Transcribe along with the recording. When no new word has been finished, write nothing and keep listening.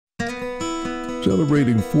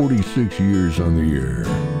Celebrating 46 years on the air,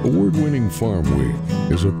 award-winning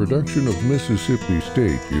Farmweek is a production of Mississippi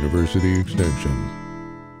State University Extension.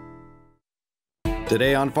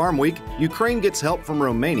 Today on Farm Week, Ukraine gets help from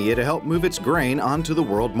Romania to help move its grain onto the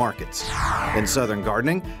world markets. In Southern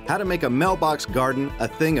Gardening, how to make a mailbox garden a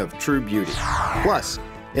thing of true beauty. Plus,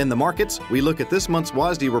 in the markets, we look at this month's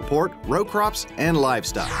WASDE Report, row crops, and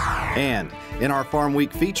livestock. And in our Farm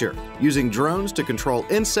Week feature, using drones to control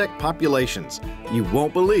insect populations. You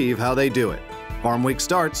won't believe how they do it. Farm Week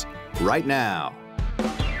starts right now.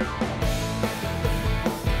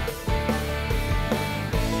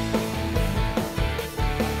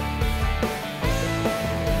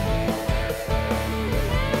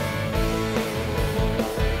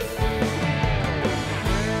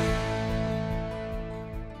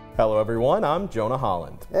 Hello everyone, I'm Jonah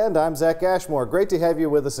Holland. And I'm Zach Ashmore. Great to have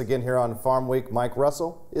you with us again here on Farm Week. Mike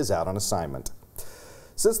Russell is out on assignment.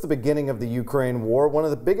 Since the beginning of the Ukraine war, one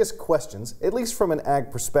of the biggest questions, at least from an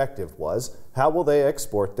ag perspective, was how will they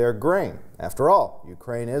export their grain? After all,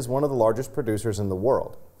 Ukraine is one of the largest producers in the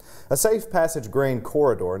world. A safe passage grain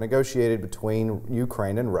corridor negotiated between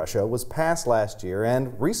Ukraine and Russia was passed last year,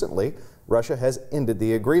 and recently Russia has ended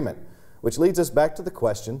the agreement, which leads us back to the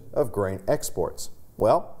question of grain exports.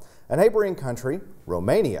 Well, a neighboring country,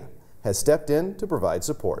 Romania, has stepped in to provide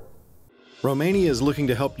support. Romania is looking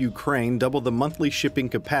to help Ukraine double the monthly shipping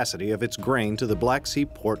capacity of its grain to the Black Sea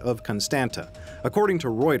port of Constanta. According to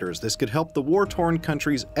Reuters, this could help the war-torn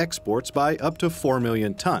country's exports by up to 4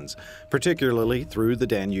 million tons, particularly through the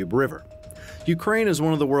Danube River. Ukraine is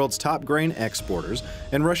one of the world's top grain exporters,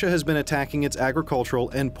 and Russia has been attacking its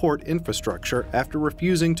agricultural and port infrastructure after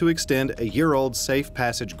refusing to extend a year-old safe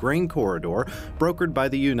passage grain corridor brokered by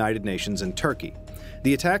the United Nations and Turkey.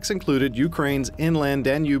 The attacks included Ukraine's inland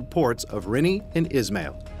Danube ports of Reni and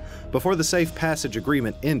Izmail. Before the safe passage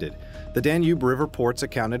agreement ended, the Danube River ports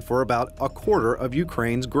accounted for about a quarter of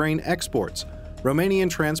Ukraine's grain exports. Romanian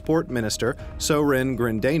Transport Minister Sorin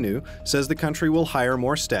Grindeanu says the country will hire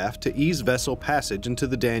more staff to ease vessel passage into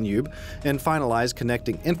the Danube and finalize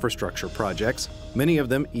connecting infrastructure projects, many of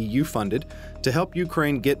them EU-funded, to help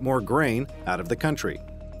Ukraine get more grain out of the country.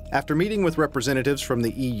 After meeting with representatives from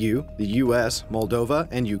the EU, the US, Moldova,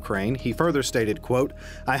 and Ukraine, he further stated, quote,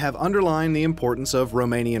 "I have underlined the importance of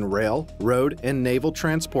Romanian rail, road, and naval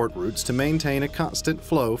transport routes to maintain a constant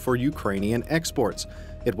flow for Ukrainian exports.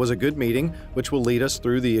 It was a good meeting, which will lead us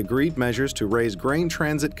through the agreed measures to raise grain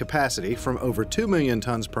transit capacity from over 2 million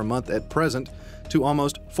tons per month at present to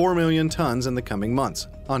almost 4 million tons in the coming months,"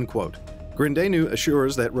 unquote. Grindeanu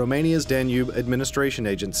assures that Romania's Danube Administration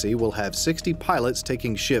Agency will have 60 pilots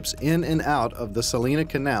taking ships in and out of the Salina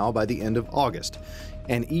Canal by the end of August.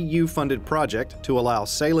 An EU-funded project to allow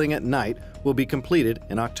sailing at night will be completed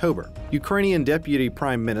in October. Ukrainian Deputy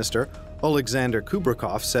Prime Minister Oleksandr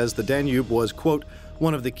Kubrakov says the Danube was, quote,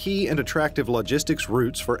 "one of the key and attractive logistics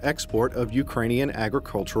routes for export of Ukrainian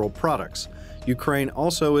agricultural products." Ukraine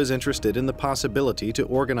also is interested in the possibility to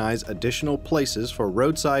organize additional places for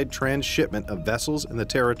roadside transshipment of vessels in the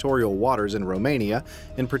territorial waters in Romania,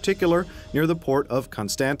 in particular near the port of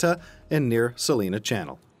Constanta and near Salina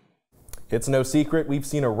Channel. It's no secret we've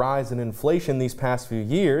seen a rise in inflation these past few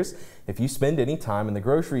years. If you spend any time in the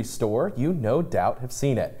grocery store, you no doubt have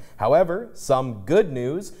seen it. However, some good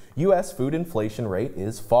news, U.S. food inflation rate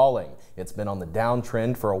is falling. It's been on the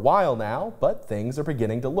downtrend for a while now, but things are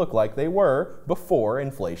beginning to look like they were before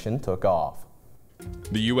inflation took off.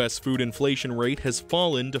 The U.S. food inflation rate has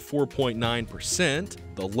fallen to 4.9%,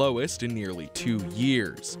 the lowest in nearly 2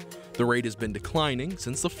 years. The rate has been declining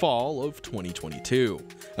since the fall of 2022.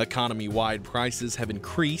 Economy-wide prices have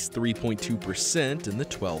increased 3.2% in the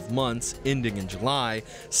 12 months ending in July,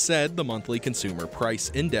 said the monthly Consumer Price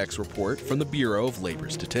Index report from the Bureau of Labor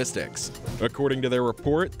Statistics. According to their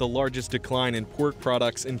report, the largest decline in pork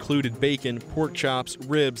products included bacon, pork chops,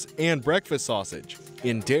 ribs, and breakfast sausage.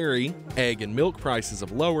 In dairy, egg and milk prices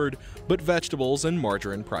have lowered, but vegetables and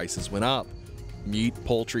margarine prices went up. Meat,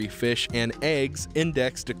 poultry, fish, and eggs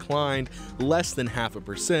index declined less than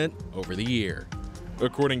 0.5% over the year.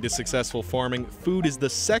 According to Successful Farming, food is the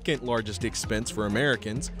second largest expense for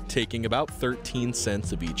Americans, taking about 13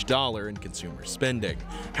 cents of each dollar in consumer spending.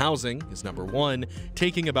 Housing is number 1,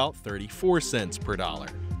 taking about 34 cents per dollar.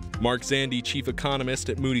 Mark Zandi, chief economist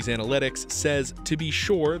at Moody's Analytics, says to be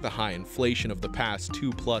sure the high inflation of the past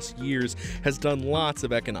 2+ years has done lots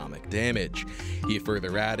of economic damage. He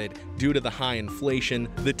further added, due to the high inflation,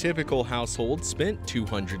 the typical household spent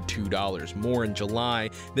 $202 more in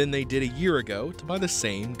July than they did a year ago to buy the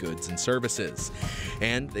same goods and services.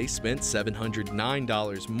 And they spent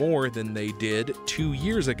 $709 more than they did 2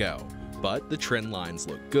 years ago. but the trend lines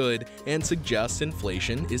look good and suggest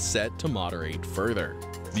inflation is set to moderate further.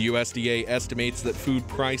 The USDA estimates that food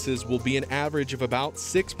prices will be an average of about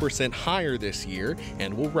 6% higher this year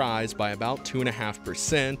and will rise by about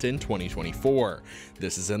 2.5% in 2024.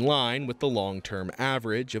 This is in line with the long-term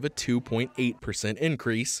average of a 2.8%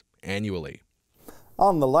 increase annually.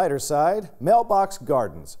 On the lighter side, mailbox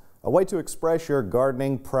gardens, a way to express your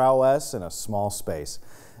gardening prowess in a small space.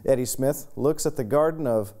 Eddie Smith looks at the garden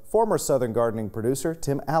of former Southern gardening producer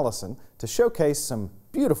Tim Allison to showcase some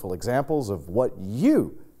beautiful examples of what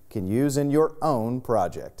you can use in your own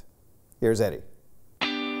project. Here's Eddie.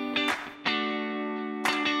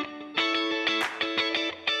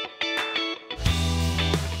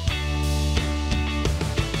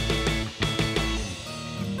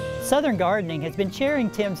 Southern Gardening has been sharing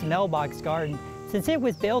Tim's mailbox garden since it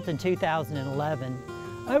was built in 2011.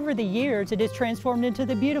 Over the years, it has transformed into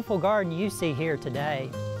the beautiful garden you see here today.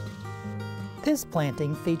 This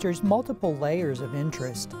planting features multiple layers of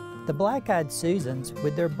interest. The black-eyed Susans,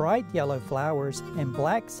 with their bright yellow flowers and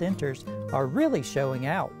black centers, are really showing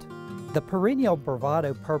out. The perennial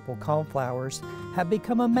Bravado purple coneflowers have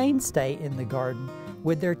become a mainstay in the garden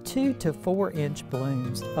with their 2 to 4 inch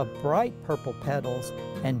blooms of bright purple petals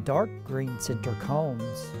and dark green center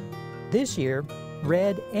cones. This year,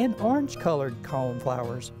 red and orange colored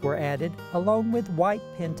coneflowers were added along with white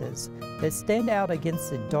pentas that stand out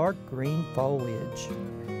against the dark green foliage.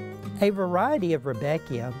 A variety of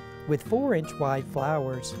Rebeckia with 4 inch wide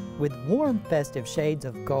flowers with warm festive shades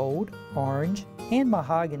of gold, orange, and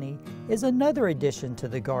mahogany is another addition to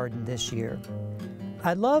the garden this year.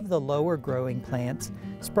 I love the lower growing plants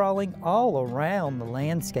sprawling all around the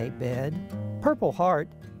landscape bed. Purple Heart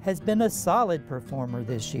has been a solid performer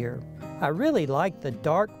this year. I really like the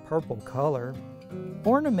dark purple color.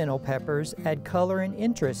 Ornamental peppers add color and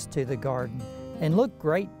interest to the garden and look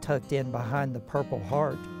great tucked in behind the Purple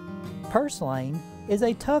Heart. Purslane is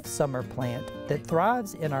a tough summer plant that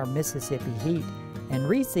thrives in our Mississippi heat and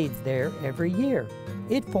reseeds there every year.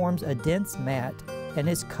 It forms a dense mat and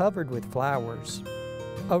is covered with flowers.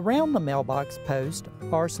 Around the mailbox post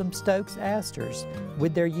are some Stokes asters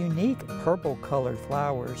with their unique purple colored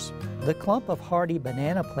flowers. The clump of hardy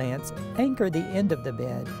banana plants anchor the end of the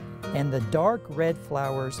bed, and the dark red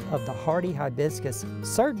flowers of the hardy hibiscus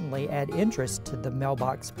certainly add interest to the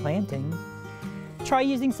mailbox planting. Try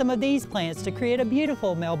using some of these plants to create a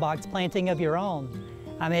beautiful mailbox planting of your own.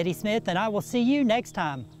 I'm Eddie Smith, and I will see you next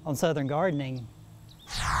time on Southern Gardening.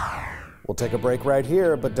 We'll take a break right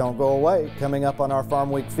here, but don't go away. Coming up on our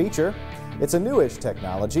Farm Week feature, it's a newish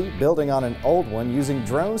technology building on an old one using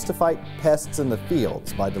drones to fight pests in the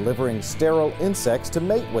fields by delivering sterile insects to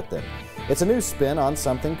mate with them. It's a new spin on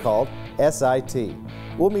something called SIT.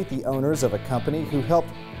 We'll meet the owners of a company who helped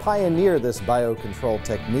pioneer this biocontrol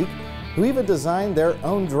technique, who even designed their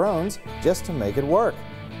own drones just to make it work.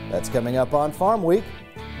 That's coming up on Farm Week.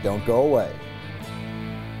 Don't go away.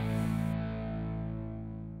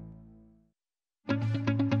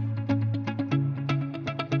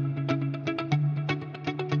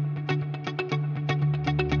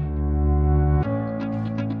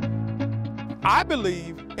 I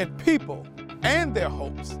believe in people and their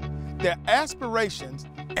hopes, their aspirations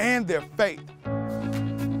and their faith.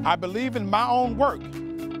 I believe in my own work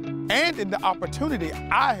and in the opportunity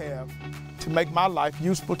I have to make my life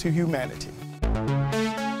useful to humanity.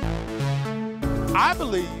 I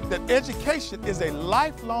believe that education is a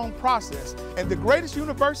lifelong process, and the greatest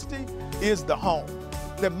university is the home.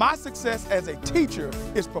 That my success as a teacher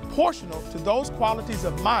is proportional to those qualities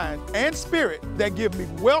of mind and spirit that give me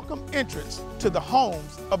welcome entrance to the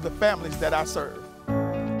homes of the families that I serve.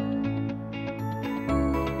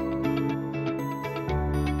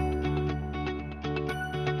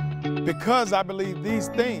 Because I believe these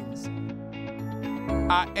things,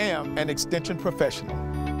 I am an extension professional.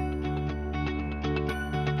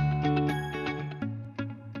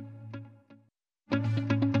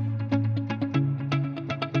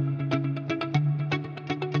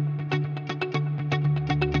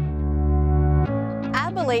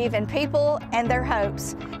 I believe in people and their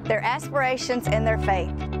hopes, their aspirations and their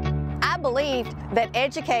faith. I believed that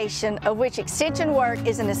education, of which extension work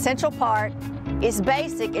is an essential part, is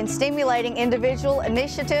basic in stimulating individual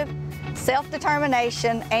initiative,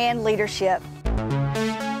 self-determination, and leadership.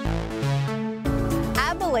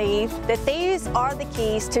 I believe that these are the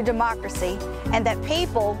keys to democracy, and that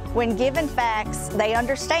people, when given facts they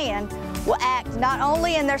understand, will act not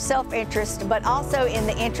only in their self-interest, but also in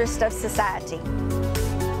the interest of society.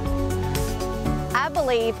 I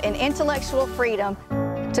believe in intellectual freedom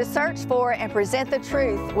to search for and present the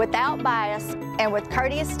truth without bias and with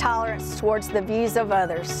courteous tolerance towards the views of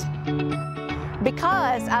others.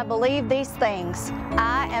 Because I believe these things,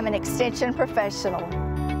 I am an extension professional.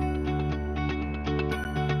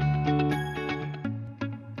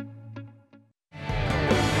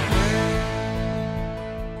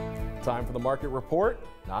 Time for the market report.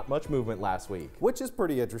 Not much movement last week. Which is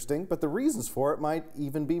pretty interesting, but the reasons for it might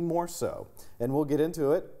even be more so. And we'll get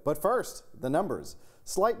into it. But first, the numbers.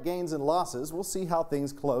 Slight gains and losses. We'll see how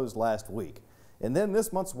things closed last week. And then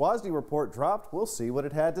this month's WASDE report dropped. We'll see what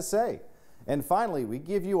it had to say. And finally, we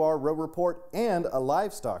give you our row report and a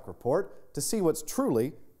livestock report to see what's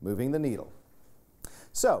truly moving the needle.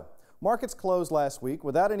 So, markets closed last week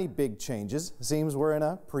without any big changes. Seems we're in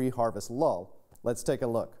a pre-harvest lull. Let's take a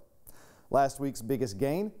look. Last week's biggest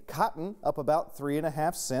gain, cotton up about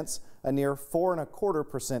 3.5 cents, a near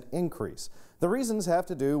 4.25% increase. The reasons have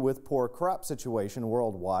to do with poor crop situation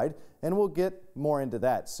worldwide, and we'll get more into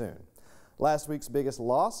that soon. Last week's biggest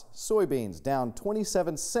loss, soybeans down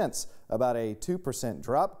 27 cents, about a 2%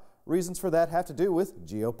 drop. Reasons for that have to do with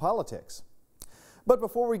geopolitics. But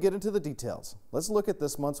before we get into the details, let's look at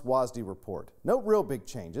this month's WASDE report. No real big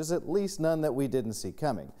changes, at least none that we didn't see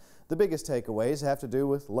coming. The biggest takeaways have to do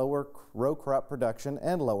with lower row crop production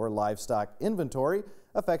and lower livestock inventory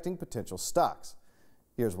affecting potential stocks.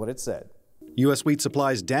 Here's what it said. U.S. wheat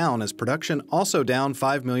supplies down as production also down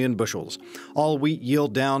 5 million bushels. All wheat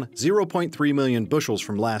yield down 0.3 million bushels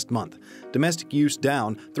from last month. Domestic use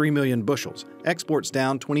down 3 million bushels. Exports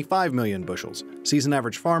down 25 million bushels. Season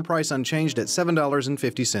average farm price unchanged at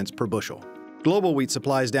 $7.50 per bushel. Global wheat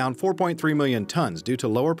supplies down 4.3 million tons due to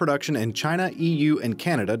lower production in China, EU, and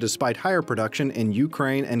Canada despite higher production in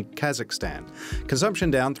Ukraine and Kazakhstan.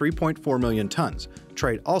 Consumption down 3.4 million tons.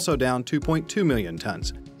 Trade also down 2.2 million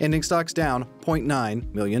tons. Ending stocks down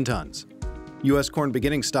 0.9 million tons. U.S. corn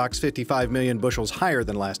beginning stocks 55 million bushels higher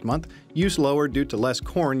than last month. Use lower due to less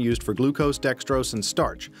corn used for glucose, dextrose, and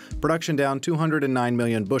starch. Production down 209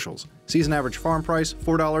 million bushels. Season average farm price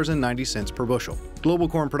 $4.90 per bushel. Global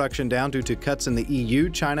corn production down due to cuts in the EU,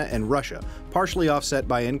 China, and Russia, partially offset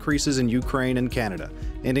by increases in Ukraine and Canada.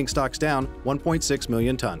 Ending stocks down 1.6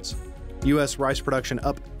 million tons. U.S. rice production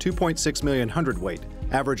up 2.6 million hundredweight.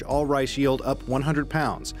 Average all rice yield up 100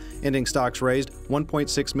 pounds. Ending stocks raised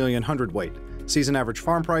 1.6 million hundredweight. Season average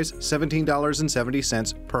farm price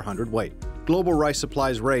 $17.70 per hundredweight. Global rice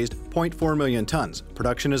supplies raised 0.4 million tons.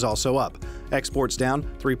 Production is also up. Exports down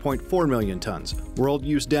 3.4 million tons. World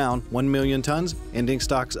use down 1 million tons. Ending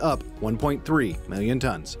stocks up 1.3 million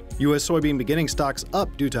tons. U.S. soybean beginning stocks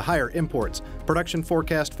up due to higher imports. Production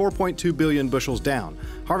forecast 4.2 billion bushels down.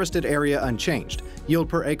 Harvested area unchanged. Yield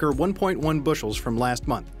per acre 1.1 bushels from last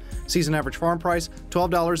month. Season average farm price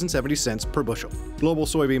 $12.70 per bushel. Global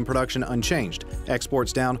soybean production unchanged.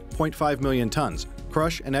 Exports down 0.5 million tons.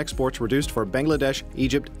 Crush and exports reduced for Bangladesh,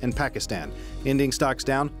 Egypt, and Pakistan. Ending stocks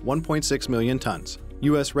down 1.6 million tons.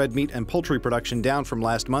 U.S. red meat and poultry production down from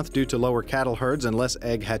last month due to lower cattle herds and less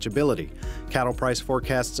egg hatchability. Cattle price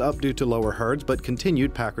forecasts up due to lower herds but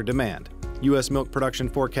continued packer demand. U.S. milk production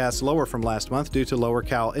forecasts lower from last month due to lower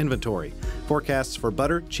cow inventory. Forecasts for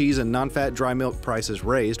butter, cheese, and non-fat dry milk prices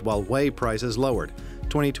raised while whey prices lowered.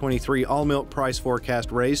 2023 all milk price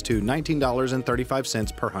forecast raised to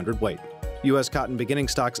 $19.35 per hundredweight. U.S. cotton beginning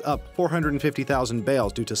stocks up 450,000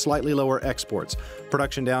 bales due to slightly lower exports.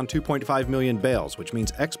 Production down 2.5 million bales, which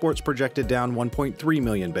means exports projected down 1.3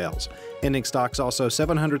 million bales. Ending stocks also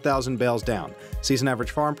 700,000 bales down. Season average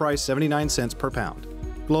farm price 79 cents per pound.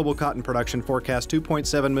 Global cotton production forecast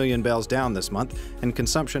 2.7 million bales down this month and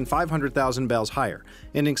consumption 500,000 bales higher.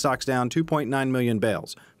 Ending stocks down 2.9 million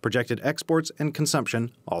bales. Projected exports and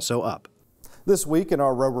consumption also up. This week in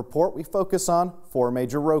our row report, we focus on 4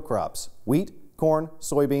 major row crops: wheat, corn,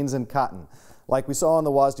 soybeans, and cotton. Like we saw in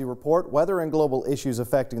the WASDE report, weather and global issues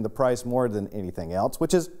affecting the price more than anything else,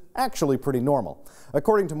 which is actually pretty normal.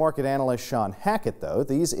 According to market analyst Sean Hackett, though,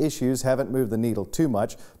 these issues haven't moved the needle too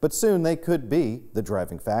much, but soon they could be the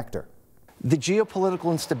driving factor. The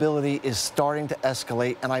geopolitical instability is starting to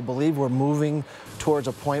escalate, and I believe we're moving towards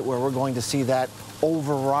a point where we're going to see that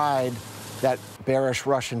override that bearish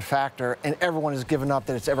Russian factor, and everyone has given up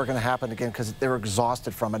that it's ever going to happen again because they're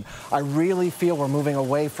exhausted from it. I really feel we're moving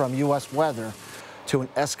away from U.S. weather to an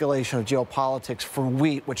escalation of geopolitics for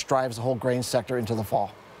wheat, which drives the whole grain sector into the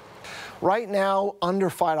fall. Right now,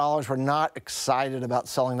 under $5, we're not excited about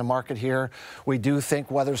selling the market here. We do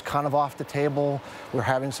think weather's kind of off the table. We're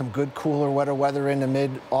having some good, cooler, wetter weather into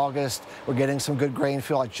mid-August. We're getting some good grain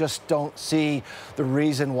fill. I just don't see the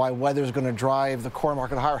reason why weather's going to drive the corn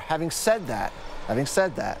market higher. Having said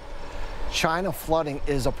that, China flooding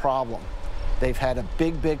is a problem. They've had a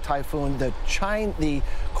big typhoon. The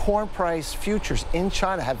corn price futures in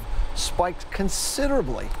China have spiked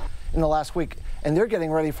considerably in the last week, and they're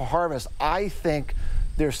getting ready for harvest. I think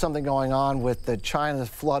there's something going on with the China's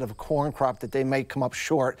flood of corn crop that they may come up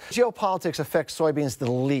short. Geopolitics affects soybeans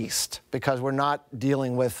the least because we're not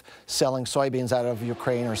dealing with selling soybeans out of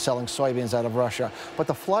Ukraine or selling soybeans out of Russia. But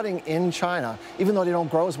the flooding in China, even though they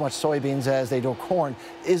don't grow as much soybeans as they do corn,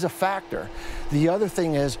 is a factor. The other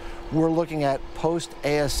thing is we're looking at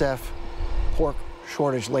post-ASF pork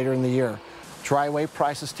shortage later in the year. Dry weight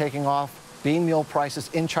prices taking off, bean meal prices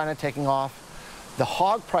in China taking off, the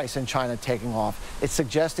hog price in China taking off. It's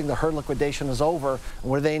suggesting the herd liquidation is over.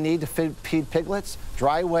 And what do they need to feed piglets?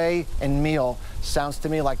 Dry whey and meal. Sounds to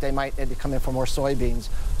me like they might need to come in for more soybeans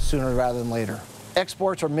sooner rather than later.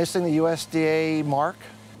 Exports are missing the USDA mark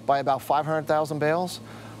by about 500,000 bales,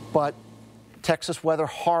 but Texas weather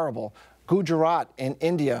horrible. Gujarat in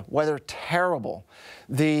India, weather terrible.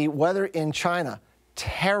 The weather in China,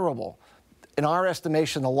 terrible. In our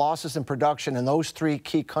estimation, the losses in production in those three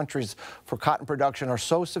key countries for cotton production are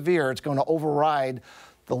so severe, it's going to override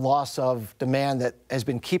the loss of demand that has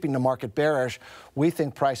been keeping the market bearish. We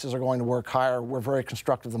think prices are going to work higher. We're very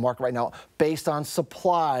constructive of the market right now based on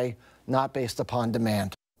supply, not based upon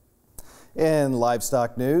demand. In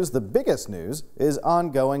livestock news, the biggest news is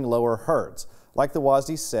ongoing lower herds. Like the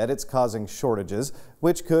WASDE said, it's causing shortages,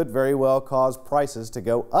 which could very well cause prices to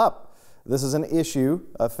go up. This is an issue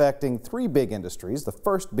affecting three big industries, the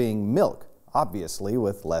first being milk. Obviously,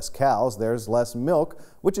 with less cows, there's less milk,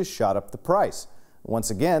 which has shot up the price.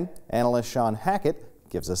 Once again, analyst Sean Hackett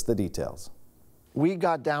gives us the details. We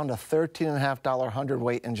got down to $13.50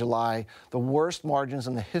 hundredweight in July, the worst margins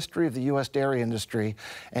in the history of the U.S. dairy industry,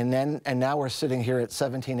 and now we're sitting here at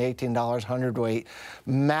 $17, $18 hundredweight.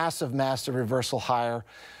 Massive reversal higher.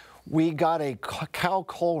 We got a cow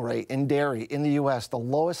cull rate in dairy in the U.S., the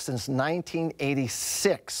lowest since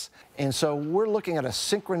 1986. And so we're looking at a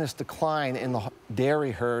synchronous decline in the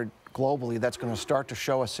dairy herd globally that's going to start to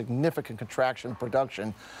show a significant contraction in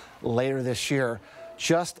production later this year,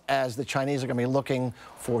 just as the Chinese are going to be looking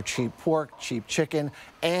for cheap pork, cheap chicken,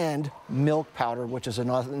 and milk powder, which is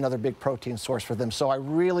another big protein source for them. So I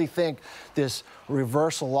really think this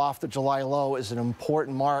reversal off the July low is an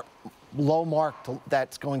important low mark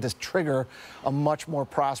that's going to trigger a much more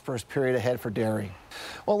prosperous period ahead for dairy.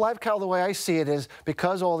 Well, live cow, the way I see it is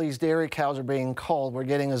because all these dairy cows are being culled, we're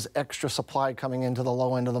getting this extra supply coming into the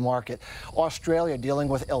low end of the market. Australia, dealing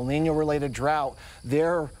with El Nino related drought,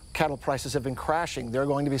 their cattle prices have been crashing. They're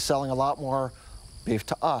going to be selling a lot more beef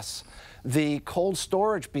to us. The cold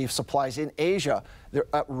storage beef supplies in Asia, they're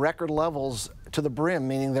at record levels to the brim,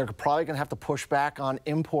 meaning they're probably going to have to push back on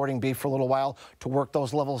importing beef for a little while to work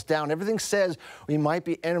those levels down. Everything says we might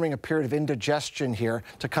be entering a period of indigestion here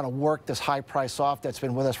to kind of work this high price off that's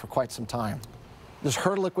been with us for quite some time. There's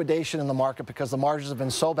herd liquidation in the market because the margins have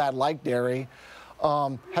been so bad, like dairy.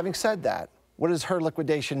 Having said that, what does herd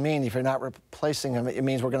liquidation mean? If you're not replacing them, it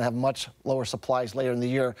means we're going to have much lower supplies later in the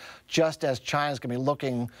year, just as China's going to be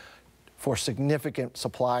looking for significant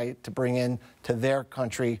supply to bring in to their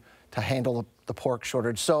country to handle the pork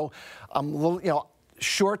shortage. So,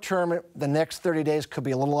 short term, the next 30 days could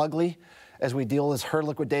be a little ugly as we deal with this herd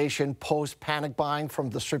liquidation, post-panic buying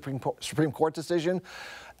from the Supreme Court decision.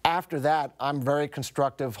 After that, I'm very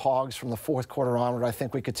constructive hogs from the fourth quarter onward. I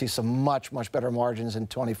think we could see some much better margins in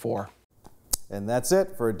 24. And that's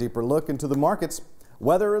it for a deeper look into the markets.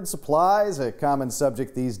 Weather and supplies, a common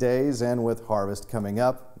subject these days, and with harvest coming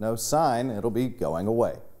up, no sign it'll be going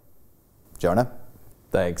away. Jonah?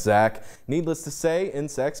 Thanks, Zach. Needless to say,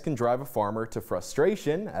 insects can drive a farmer to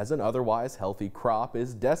frustration as an otherwise healthy crop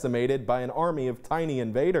is decimated by an army of tiny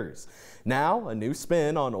invaders. Now, a new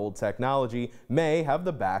spin on old technology may have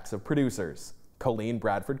the backs of producers. Colleen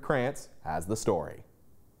Bradford-Krantz has the story.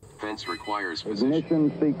 Fence requires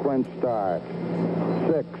ignition sequence start.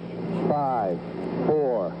 6, 5,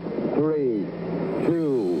 4, 3,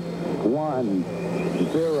 2,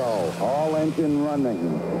 1, 0. All engine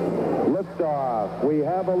running. Liftoff. We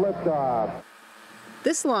have a liftoff.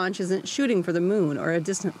 This launch isn't shooting for the moon or a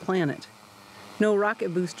distant planet. No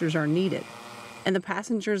rocket boosters are needed. And the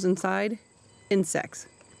passengers inside? Insects.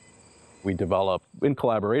 We developed, in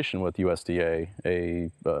collaboration with USDA,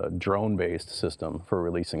 a drone-based system for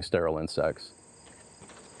releasing sterile insects.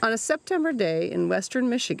 On a September day in western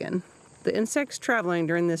Michigan, the insects traveling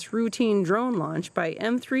during this routine drone launch by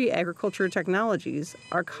M3 Agriculture Technologies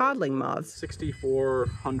are codling moths.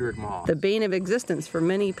 6,400 moths. The bane of existence for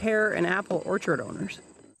many pear and apple orchard owners.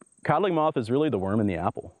 Codling moth is really the worm in the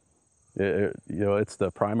apple. It's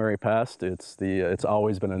the primary pest. It's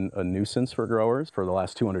always been a nuisance for growers for the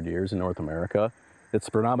last 200 years in North America. It's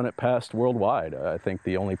the predominant pest worldwide. I think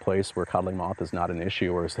the only place where codling moth is not an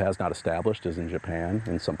issue or has not established is in Japan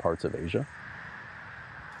and some parts of Asia.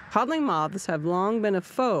 Codling moths have long been a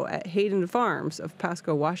foe at Hayden Farms of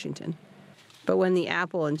Pasco, Washington. But when the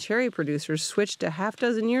apple and cherry producers switched a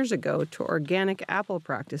half-dozen years ago to organic apple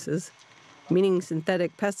practices, meaning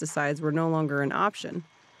synthetic pesticides were no longer an option,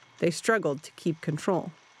 they struggled to keep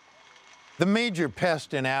control. The major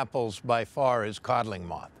pest in apples by far is codling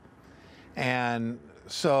moth. And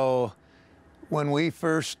so when we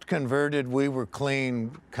first converted, we were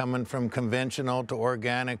clean. Coming from conventional to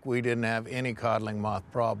organic, we didn't have any codling moth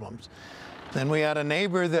problems. Then we had a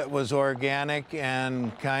neighbor that was organic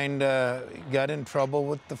and kind of got in trouble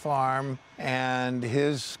with the farm, and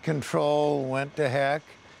his control went to heck.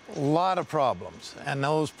 A lot of problems, and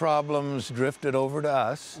those problems drifted over to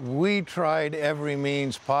us. We tried every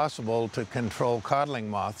means possible to control codling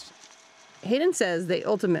moths. Hayden says they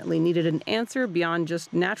ultimately needed an answer beyond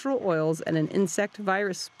just natural oils and an insect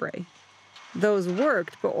virus spray. Those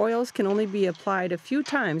worked, but oils can only be applied a few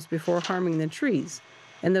times before harming the trees,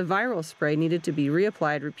 and the viral spray needed to be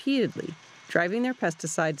reapplied repeatedly, driving their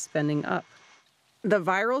pesticide spending up. The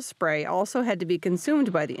viral spray also had to be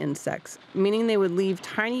consumed by the insects, meaning they would leave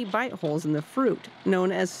tiny bite holes in the fruit,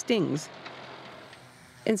 known as stings.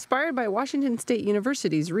 Inspired by Washington State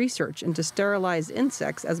University's research into sterilized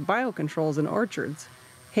insects as biocontrols in orchards,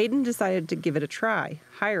 Hayden decided to give it a try,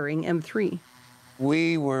 hiring M3.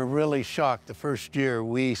 We were really shocked the first year.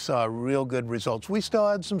 We saw real good results. We still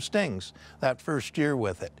had some stings that first year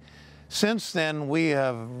with it. Since then, we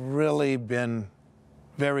have really been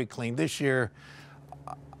very clean. This year,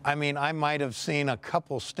 I mean, I might have seen a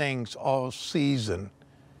couple stings all season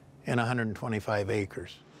in 125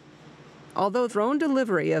 acres. Although drone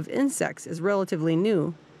delivery of insects is relatively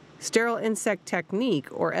new, sterile insect technique,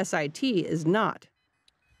 or SIT, is not.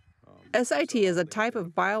 SIT is a type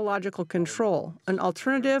of biological control, an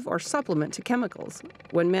alternative or supplement to chemicals,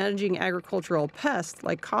 when managing agricultural pests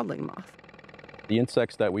like codling moth. The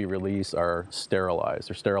insects that we release are sterilized.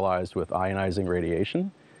 They're sterilized with ionizing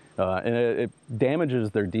radiation, and it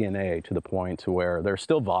damages their DNA to the point to where they're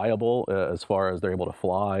still viable as far as they're able to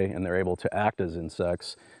fly and they're able to act as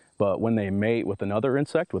insects. But when they mate with another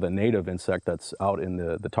insect, with a native insect that's out in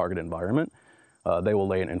the target environment, they will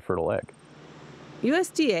lay an infertile egg.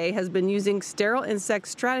 USDA has been using sterile insect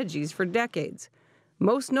strategies for decades,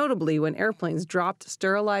 most notably when airplanes dropped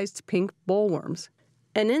sterilized pink bollworms,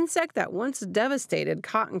 an insect that once devastated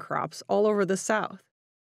cotton crops all over the South.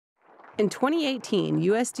 In 2018,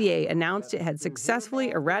 USDA announced it had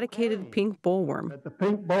successfully eradicated pink bollworm. The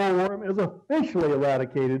pink bollworm is officially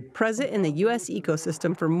eradicated. Present in the U.S.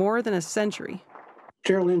 ecosystem for more than a century.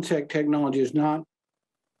 Sterile insect technology is not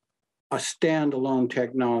a standalone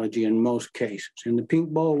technology in most cases. In the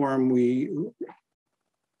pink bollworm,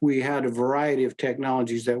 we had a variety of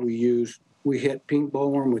technologies that we used. We hit pink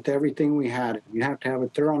bollworm with everything we had. You have to have a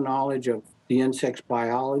thorough knowledge of the insect's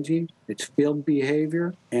biology, its field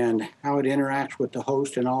behavior, and how it interacts with the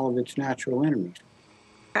host and all of its natural enemies.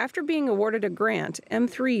 After being awarded a grant,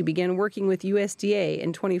 M3 began working with USDA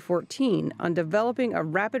in 2014 on developing a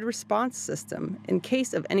rapid response system in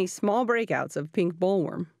case of any small breakouts of pink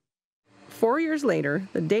bollworm. 4 years later,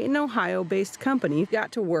 the Dayton, Ohio-based company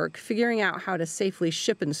got to work figuring out how to safely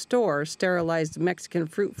ship and store sterilized Mexican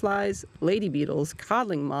fruit flies, lady beetles,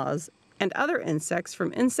 codling moths, and other insects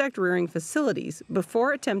from insect-rearing facilities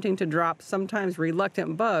before attempting to drop sometimes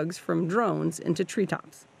reluctant bugs from drones into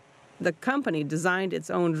treetops. The company designed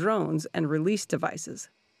its own drones and release devices.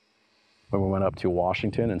 When we went up to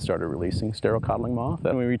Washington and started releasing sterile codling moth,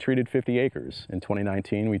 then we treated 50 acres. In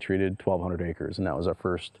 2019, we treated 1,200 acres, and that was our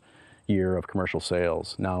first year of commercial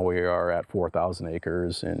sales. Now we are at 4,000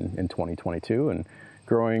 acres in 2022 and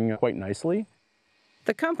growing quite nicely.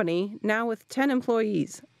 The company, now with 10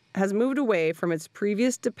 employees, has moved away from its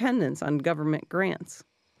previous dependence on government grants.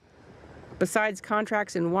 Besides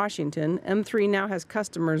contracts in Washington, M3 now has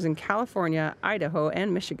customers in California, Idaho,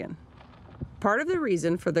 and Michigan. Part of the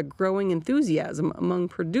reason for the growing enthusiasm among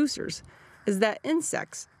producers is that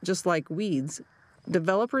insects, just like weeds,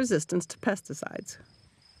 develop resistance to pesticides.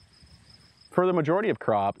 For the majority of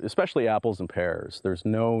crop, especially apples and pears, there's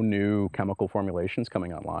no new chemical formulations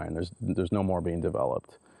coming online. There's no more being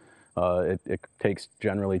developed. It takes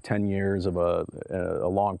generally 10 years of a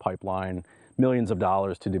long pipeline, millions of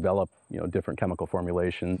dollars to develop different chemical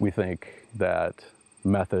formulations. We think that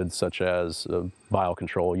methods such as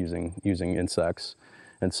biocontrol using insects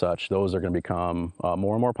and such, those are going to become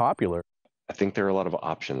more and more popular. I think there are a lot of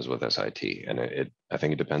options with SIT, and I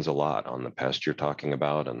think it depends a lot on the pest you're talking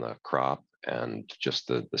about and the crop and just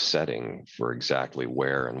the setting for exactly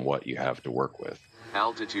where and what you have to work with.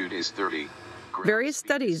 Altitude is 30. Various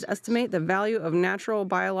studies estimate the value of natural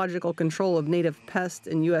biological control of native pests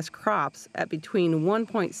in U.S. crops at between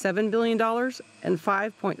 $1.7 billion and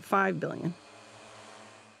 $5.5 billion.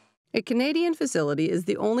 A Canadian facility is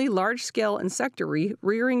the only large-scale insectary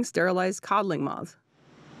rearing sterilized codling moths.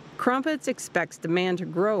 Crumpets expects demand to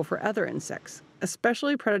grow for other insects,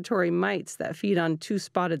 especially predatory mites that feed on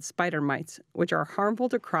two-spotted spider mites, which are harmful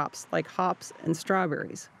to crops like hops and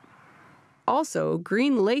strawberries. Also,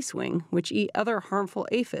 green lacewing, which eat other harmful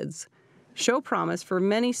aphids, show promise for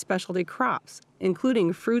many specialty crops,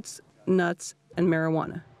 including fruits, nuts, and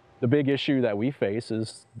marijuana. The big issue that we face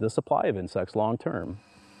is the supply of insects long term.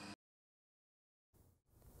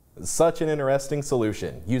 Such an interesting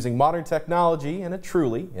solution, using modern technology in a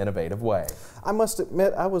truly innovative way. I must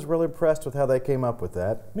admit, I was really impressed with how they came up with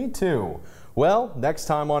that. Me too. Well, next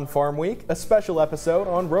time on Farm Week, a special episode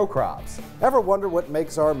on row crops. Ever wonder what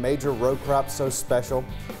makes our major row crops so special?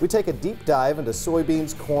 We take a deep dive into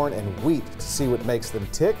soybeans, corn, and wheat to see what makes them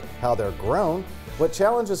tick, how they're grown, what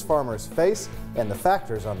challenges farmers face, and the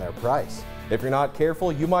factors on their price. If you're not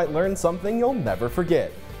careful, you might learn something you'll never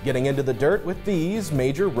forget. Getting into the dirt with these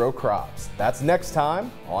major row crops. That's next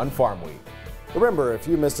time on Farm Week. Remember, if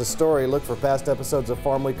you missed a story, look for past episodes of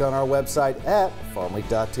Farm Week on our website at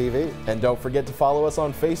farmweek.tv. And don't forget to follow us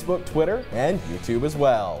on Facebook, Twitter, and YouTube as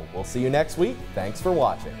well. We'll see you next week. Thanks for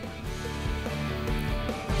watching.